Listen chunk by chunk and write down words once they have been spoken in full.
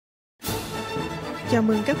Chào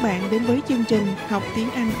mừng các bạn đến với chương trình học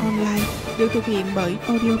tiếng Anh online được thực hiện bởi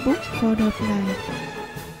Audiobook for the Blind.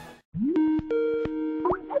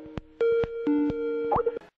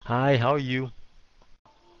 Hi, how are you?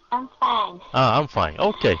 I'm fine. I'm fine.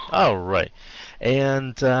 Okay, all right.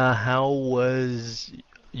 And how was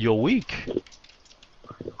your week?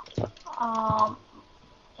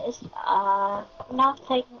 It's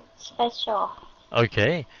nothing special.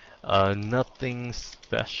 Okay, nothing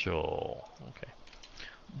special. Okay.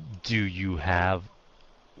 Do you have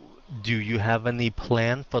any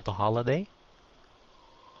plan for the holiday?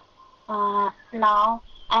 No,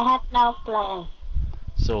 I have no plan.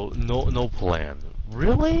 So no plan.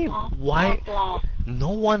 Really? Why? No plan. No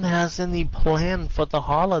one has any plan for the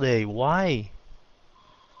holiday. Why?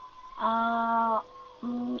 I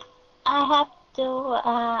have to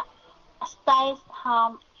stay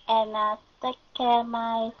home and take care of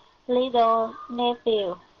my little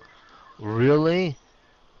nephew. Really?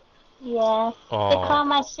 Yes, Oh. because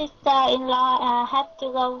my sister-in-law had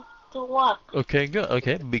to go to work. Okay, good.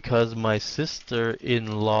 Okay, because my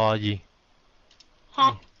sister-in-law gì?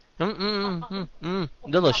 Had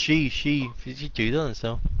Đó là she chữ đó là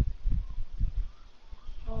sao?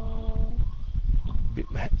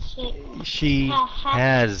 She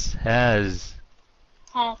has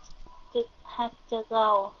to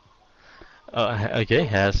go okay,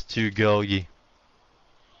 has to go gì?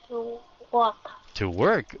 to work. To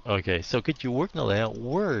work. Okay, so cái chữ work nó là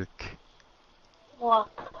work. Work.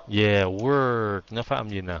 Yeah, work. Nó phát âm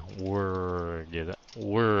gì nào? Work. Yeah, that.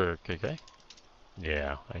 Work. Okay.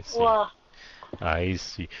 Yeah, I see. Work. I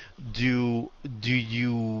see. Do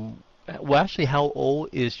you? Well, actually, how old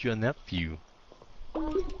is your nephew?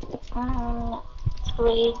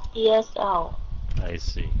 3 years old. I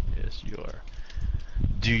see. Yes, you are.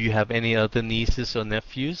 Do you have any other nieces or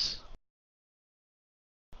nephews?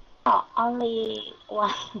 Oh, only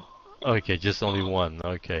one. Okay, just only one.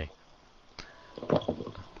 Okay.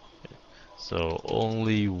 So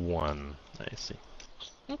only one. I see.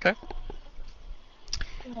 Okay.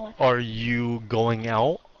 Yeah. Are you going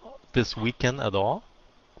out this weekend at all?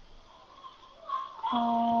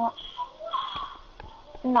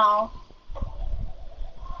 No.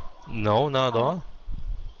 No, not at all.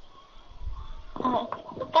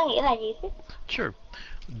 Có nghĩa là gì chứ? Sure.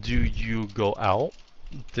 Do you go out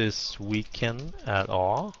this weekend at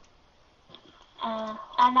all?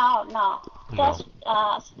 No. Just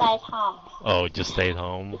stay at home. Oh, just stay at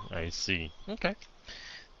home. I see. Okay.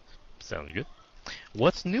 Sounds good.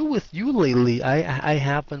 What's new with you lately? I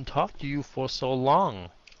haven't talked to you for so long.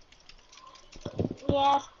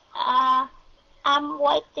 Yes. I'm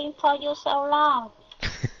waiting for you so long.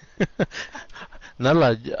 Nói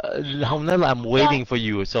là không nói là I'm waiting for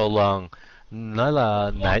you so long. Nói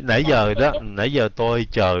là nãy giờ đó, nãy giờ tôi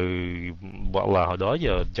chờ, hoặc là hồi đó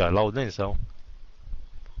giờ chờ lâu đến sao?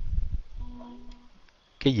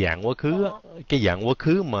 Cái dạng quá khứ á, cái dạng quá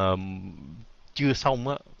khứ mà chưa xong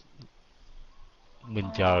á, mình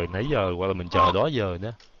chờ nãy giờ hoặc là mình chờ hồi đó giờ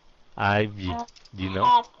đó. You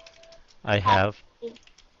know? I have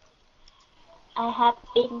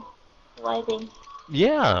been waiting.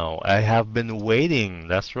 Yeah, I have been waiting.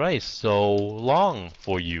 That's right, so long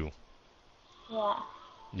for you. Yeah.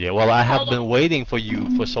 Yeah, well, I have been waiting for you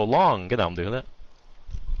for so long. Cái nào không được đó.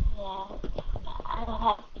 Yeah. I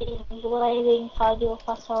have been waiting for you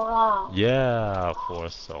for so long. Yeah, for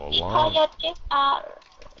so long. Because your trip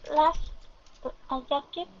your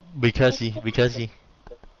trip. Because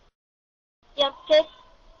Your trip.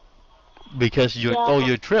 Because your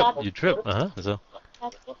trip. So.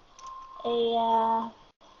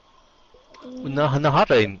 Nó hết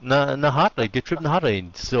rồi, nó hết rồi, cái trip nó hết rồi.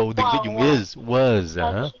 So đừng có dùng was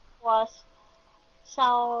Was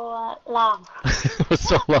so long.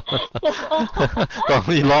 So long. Còn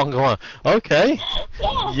gì long không à? Okay.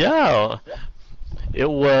 Yeah. It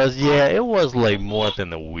was like more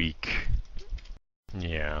than a week.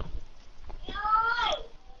 Yeah.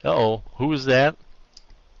 Uh-oh, who's that?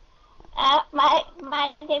 My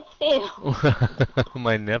nephew.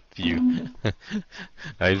 My nephew.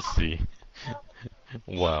 I see.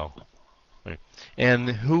 Wow. And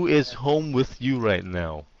who is home with you right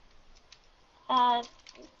now?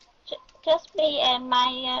 Just me and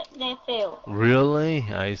my nephew. Really?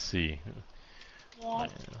 I see.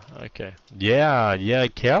 Yes. Okay. Yeah,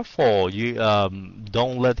 careful. You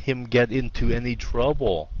don't let him get into any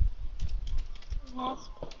trouble. Yes.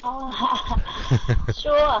 Oh,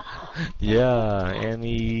 sure. Yeah,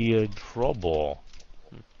 any trouble.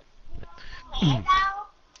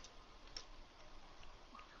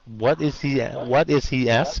 What is he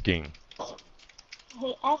asking?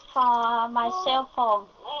 He asked for my cell phone.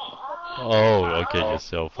 Oh, okay, your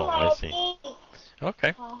cell phone. I see.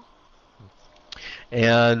 Okay.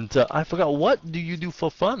 And I forgot, what do you do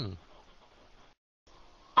for fun?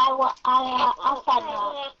 I often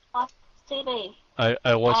watch TV.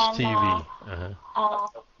 I watch And, TV.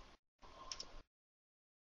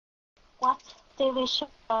 Watch TV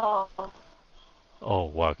show.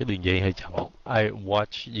 Oh wow, cái đường dây hơi chậm. I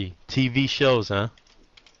watch gì? TV shows, hả?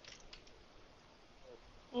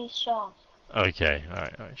 TV show. Okay, all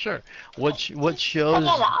right, sure. What shows?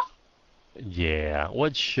 Yeah,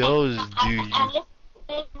 what shows do you?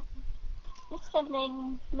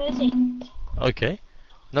 Listening music. Okay,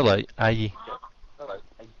 nó lại ai gì?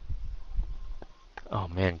 Oh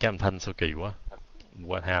man, cái âm thanh sao kỳ quá.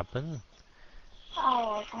 What happened?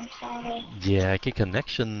 Oh, I'm sorry. Yeah, cái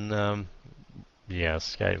connection. Yeah,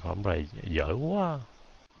 Skype hôm nay dở quá.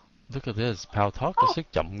 Look at this, Paltalk có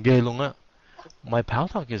sức chậm ghê luôn á. My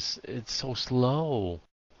Paltalk it's so slow.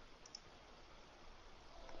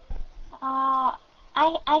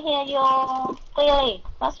 I hear you clearly,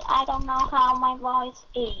 but I don't know how my voice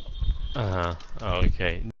is.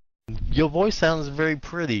 Okay. Your voice sounds very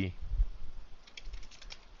pretty.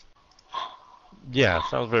 Yeah,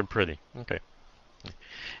 sounds very pretty. Okay.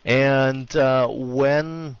 And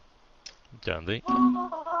when... Chẳng tí.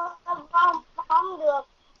 Không được.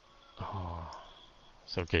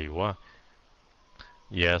 Sao kỳ quá.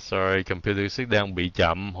 Yeah, sorry, computer sức đang bị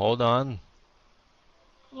chậm. Hold on.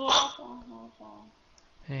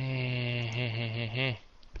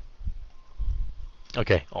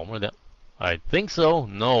 Okay, ổn rồi đó. I think so.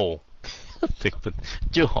 No. Thiệt tình.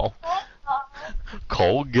 Chưa ổn.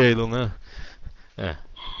 Khổ ghê luôn á.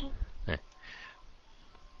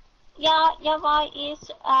 Your voice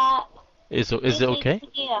is is it okay?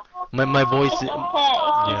 Here. My voice is okay.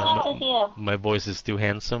 yeah, my voice is still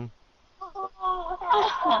handsome.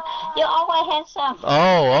 You're always handsome.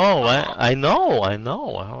 Oh, I know. I'm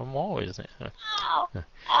always.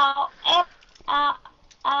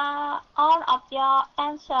 All of your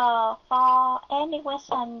answer for any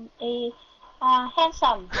question is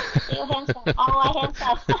handsome. Still handsome. Always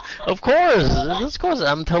handsome. Of course,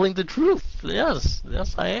 I'm telling the truth. Yes,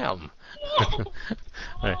 I am.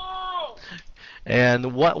 Right.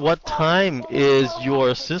 And what time is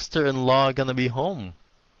your sister-in-law gonna be home?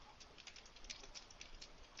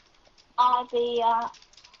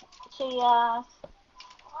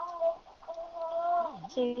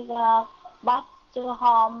 She's back to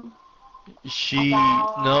home.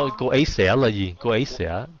 No, cô ấy sẽ là gì? Cô ấy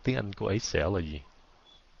sẽ, tiếng Anh cô ấy sẽ là gì?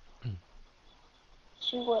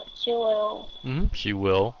 She will. She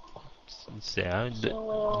will. Sẽ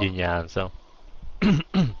về nhà làm sao?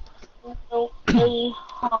 Will be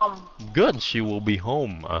home. Good, she will be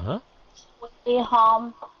home. Will be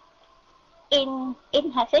home in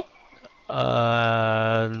hả thích?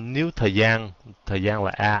 Nếu thời gian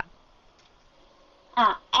là A.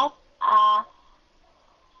 At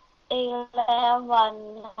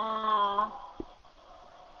 11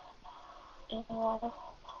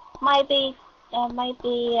 maybe 11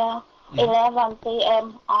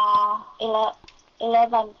 p.m. or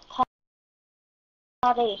 11:30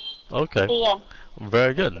 Okay. p.m.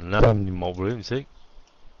 Very good. 11:30.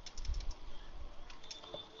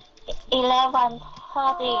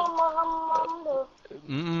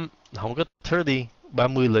 11:30. Không có 30.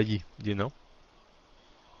 30 là gì? Do you know?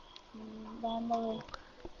 30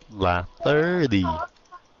 là 30.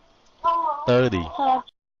 30.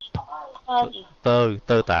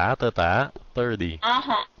 Tơ tả 30.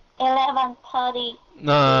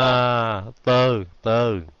 11:30.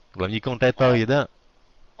 Tơ làm như con trai tơ vậy đó.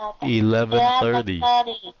 11:30.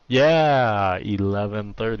 Yeah,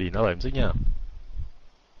 11:30. Nói lại một chút nha.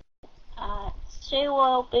 She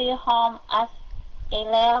will be home at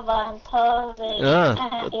 11:30.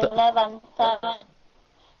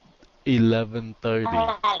 11:30. 11:30.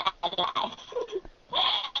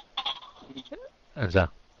 Làm sao?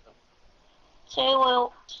 She will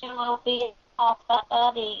be home at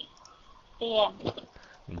 30 p.m.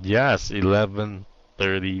 Yes,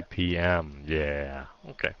 11:30 p.m. Yeah.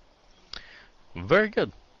 Okay. Very good.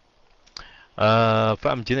 Phát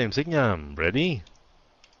âm chữ này một xíu nha. Ready?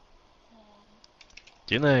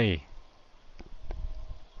 Chữ này.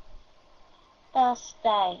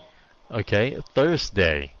 Thursday. Okay,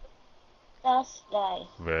 Thursday. Thursday.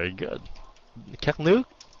 Very good. Khát nước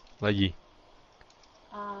là gì?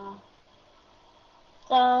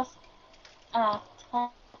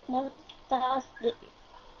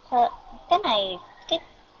 Cái này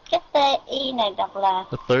cái TI này đọc là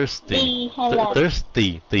Thirsty. hay là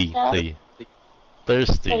Thirsty.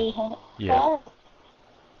 Thirsty. Yeah.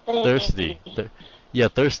 Thirsty.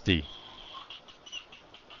 Yeah, thirsty.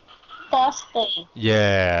 thirsty.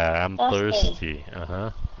 Yeah, I'm Thirsty. thirsty.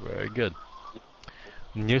 Very good.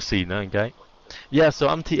 Nhớ xì nữa cái. Yeah, so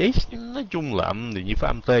âm TH nói chung là âm thì như phát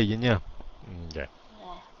âm T vậy nha. Yeah.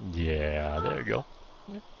 Yeah, there you go.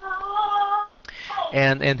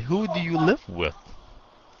 And who do you live with?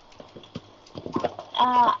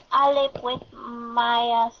 I live with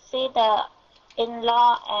my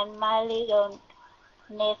sister-in-law and my little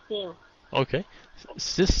nephew. Okay.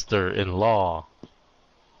 Sister-in-law.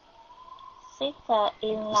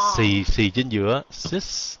 Sister-in-law. Xì trên giữa.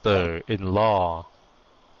 Sister-in-law.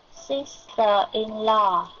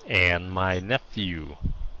 Sister-in-law. And my nephew.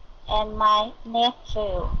 And my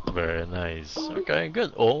nephew. Very nice. Okay,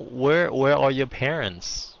 good. Oh, where are your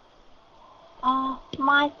parents?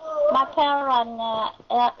 My parents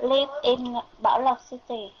live in Bảo Lộc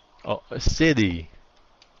City. Oh, city.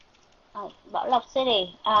 Bảo Lộc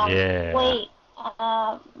City. Yeah.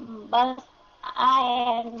 But I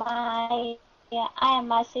and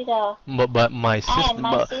my sister. But my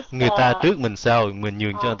sister. Người ta trước mình sau, mình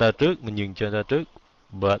nhường cho người ta trước, mình nhường cho người ta trước.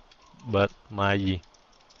 But my gì?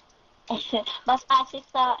 But my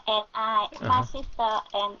sister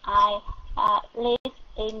and I live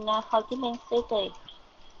in Ho Chi Minh City.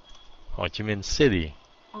 Ho Chi Minh City.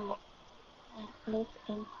 Live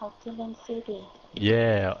in Ho Chi Minh City.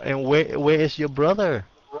 Yeah, and where is your brother?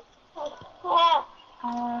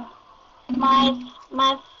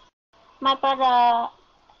 My brother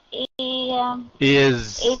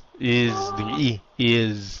is in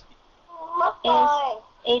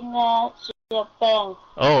Japan.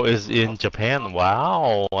 Oh, is in Japan.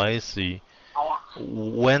 Wow, I see.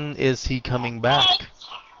 When is he coming back?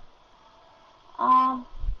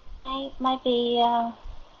 Maybe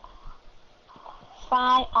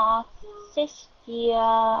 5 or 6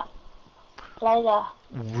 years later.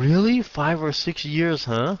 Really? 5 or 6 years,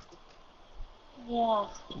 huh? Yes.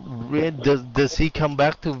 Does he come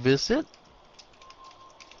back to visit?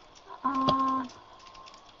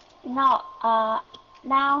 No.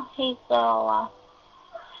 Now he go.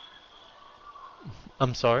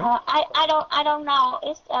 I'm sorry. I don't know.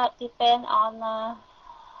 It depend on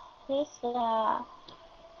his.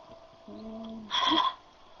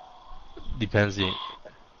 Depends.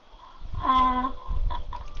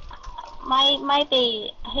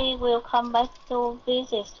 Maybe he will come back to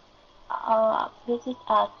visit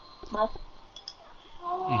us. But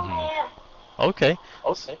Okay.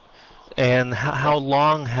 And how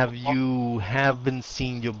long have you been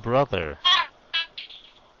seeing your brother?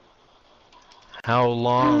 How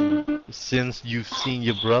long since you've seen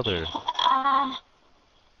your brother?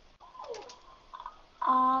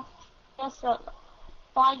 Just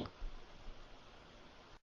 4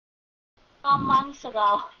 months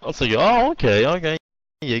ago. So okay.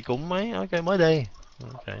 Vậy cũng mới đây.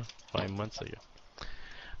 Okay, 5 months ago.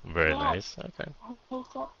 Very nice. Okay.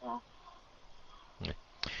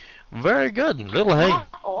 Very good. Rất là hay.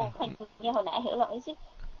 Ủa, như hồi nãy hiểu lỗi chứ.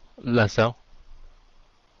 Là sao?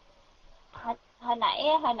 Hồi nãy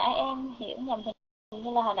em hiểu nhầm, hình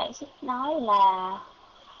như là hồi nãy Xích nói là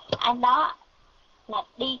anh đó là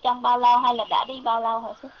đi trong bao lâu hay là đã đi bao lâu hả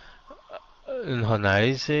Xích? Hồi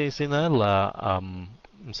nãy sẽ nói là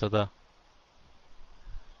sao ta?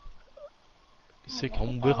 Sẽ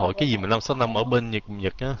không biết hỏi cái gì mà 5-6 năm ở bên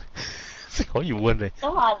Nhật á. Sẽ hỏi gì quên rồi.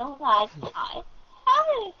 Đúng rồi, hỏi.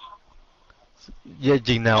 Yeah,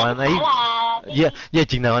 chừng nào anh ấy yeah,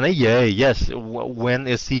 chừng nào anh ấy về. Yes, when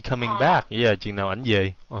is he coming back? Yeah, chừng nào anh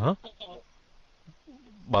về.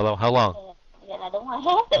 Bao lâu? How long? Vậy là đúng rồi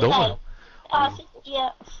hết. Đúng rồi.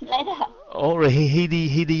 Lấy đó. Rồi he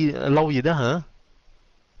đi lâu vậy đó hả?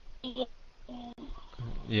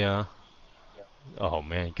 Yeah. Oh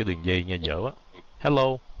man, cái đường dây nghe dở quá.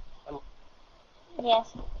 Hello. Yes.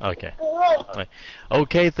 Okay.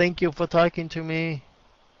 Okay, thank you for talking to me.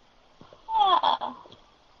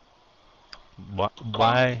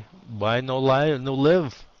 Bye, no live.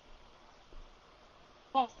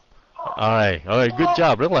 Yes. Alright, good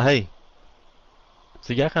job, rất là hay.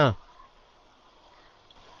 Xí giác ha.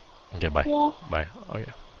 Okay, bye. Yeah. Bye. Okay.